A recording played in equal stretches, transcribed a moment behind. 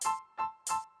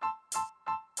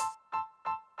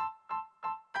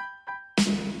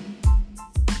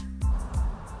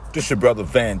This your brother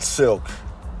Van Silk,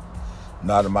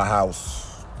 not in my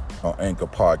house, on Anchor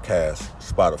Podcast,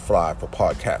 Spotify for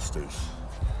podcasters.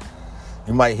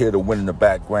 You might hear the wind in the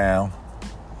background.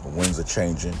 The winds are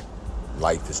changing.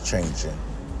 Life is changing.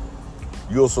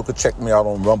 You also could check me out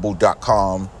on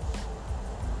rumble.com,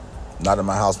 Not in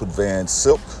My House with Van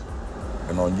Silk,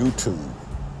 and on YouTube.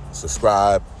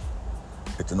 Subscribe,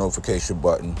 hit the notification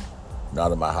button,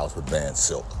 Not in My House with Van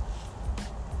Silk.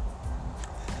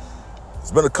 It's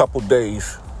been a couple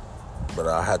days, but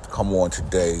I had to come on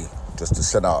today just to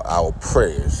send out our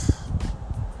prayers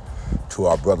to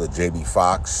our brother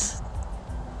Foxx.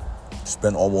 It's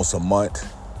been almost a month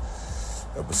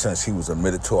ever since he was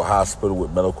admitted to a hospital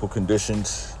with medical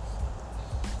conditions.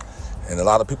 And a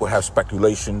lot of people have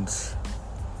speculations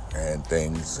and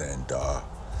things. And,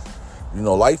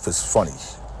 life is funny.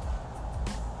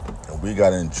 And we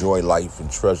got to enjoy life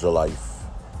and treasure life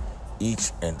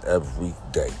each and every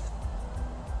day.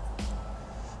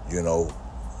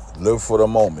 Live for the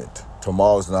moment.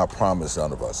 Tomorrow's not promised,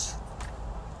 none of us.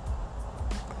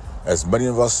 As many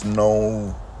of us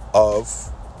know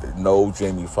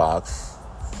Jamie Foxx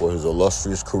for his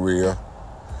illustrious career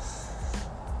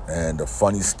and the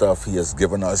funny stuff he has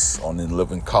given us on In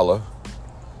Living Color,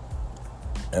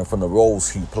 and from the roles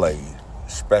he played,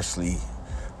 especially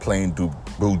playing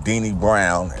Houdini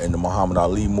Brown in the Muhammad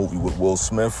Ali movie with Will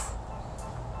Smith.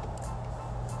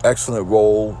 Excellent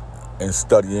role in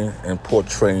studying and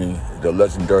portraying the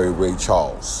legendary Ray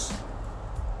Charles.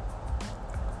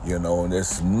 And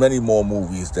there's many more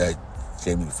movies that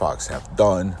Jamie Foxx have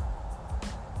done.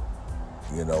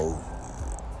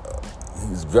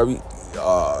 He's very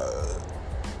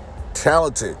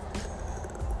talented.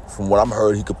 From what I'm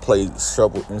heard, he could play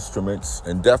several instruments,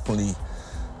 and definitely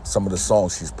some of the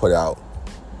songs he's put out,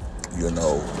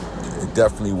 it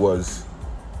definitely was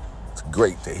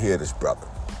great to hear this brother.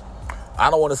 I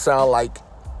don't want to sound like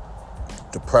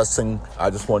depressing.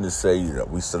 I just wanted to say that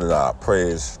we send out our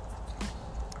prayers.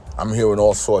 I'm hearing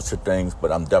all sorts of things,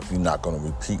 but I'm definitely not going to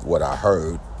repeat what I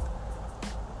heard,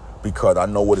 because I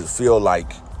know what it feels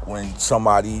like when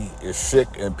somebody is sick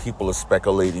and people are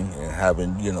speculating and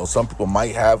having, some people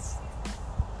might have,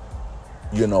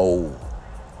 the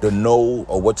know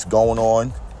of what's going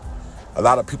on. A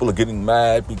lot of people are getting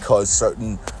mad because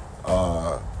certain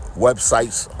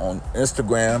websites on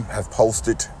Instagram have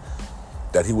posted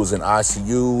that he was in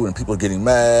ICU, and people are getting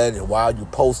mad. Why are you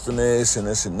posting this and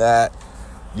this and that?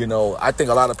 I think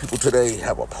a lot of people today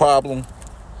have a problem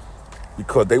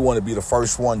because they want to be the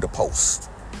first one to post.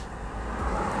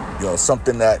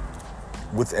 Something that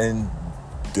within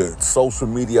the social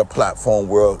media platform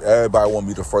world, everybody want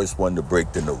to be the first one to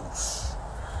break the news.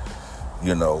 I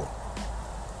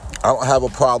don't have a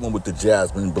problem with the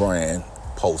Jasmine brand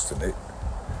posting it.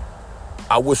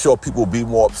 I wish y'all people would be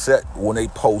more upset when they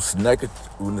post negative,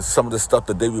 when some of the stuff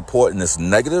that they report and it's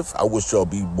negative. I wish y'all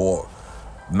be more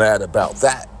mad about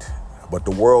that. But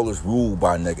the world is ruled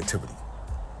by negativity.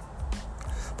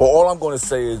 But all I'm going to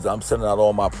say is I'm sending out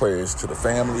all my prayers to the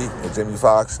family of Jamie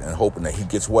Foxx, and hoping that he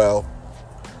gets well,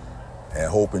 and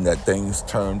hoping that things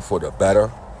turn for the better,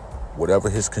 whatever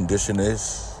his condition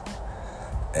is.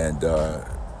 And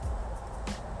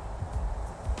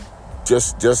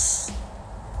just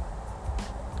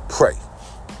pray.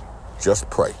 Just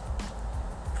pray.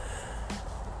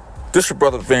 This your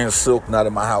brother Van Silk, Not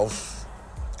in My House,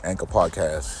 Anchor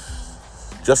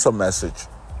Podcast. Just a message,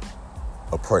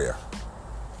 a prayer.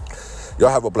 Y'all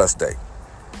have a blessed day.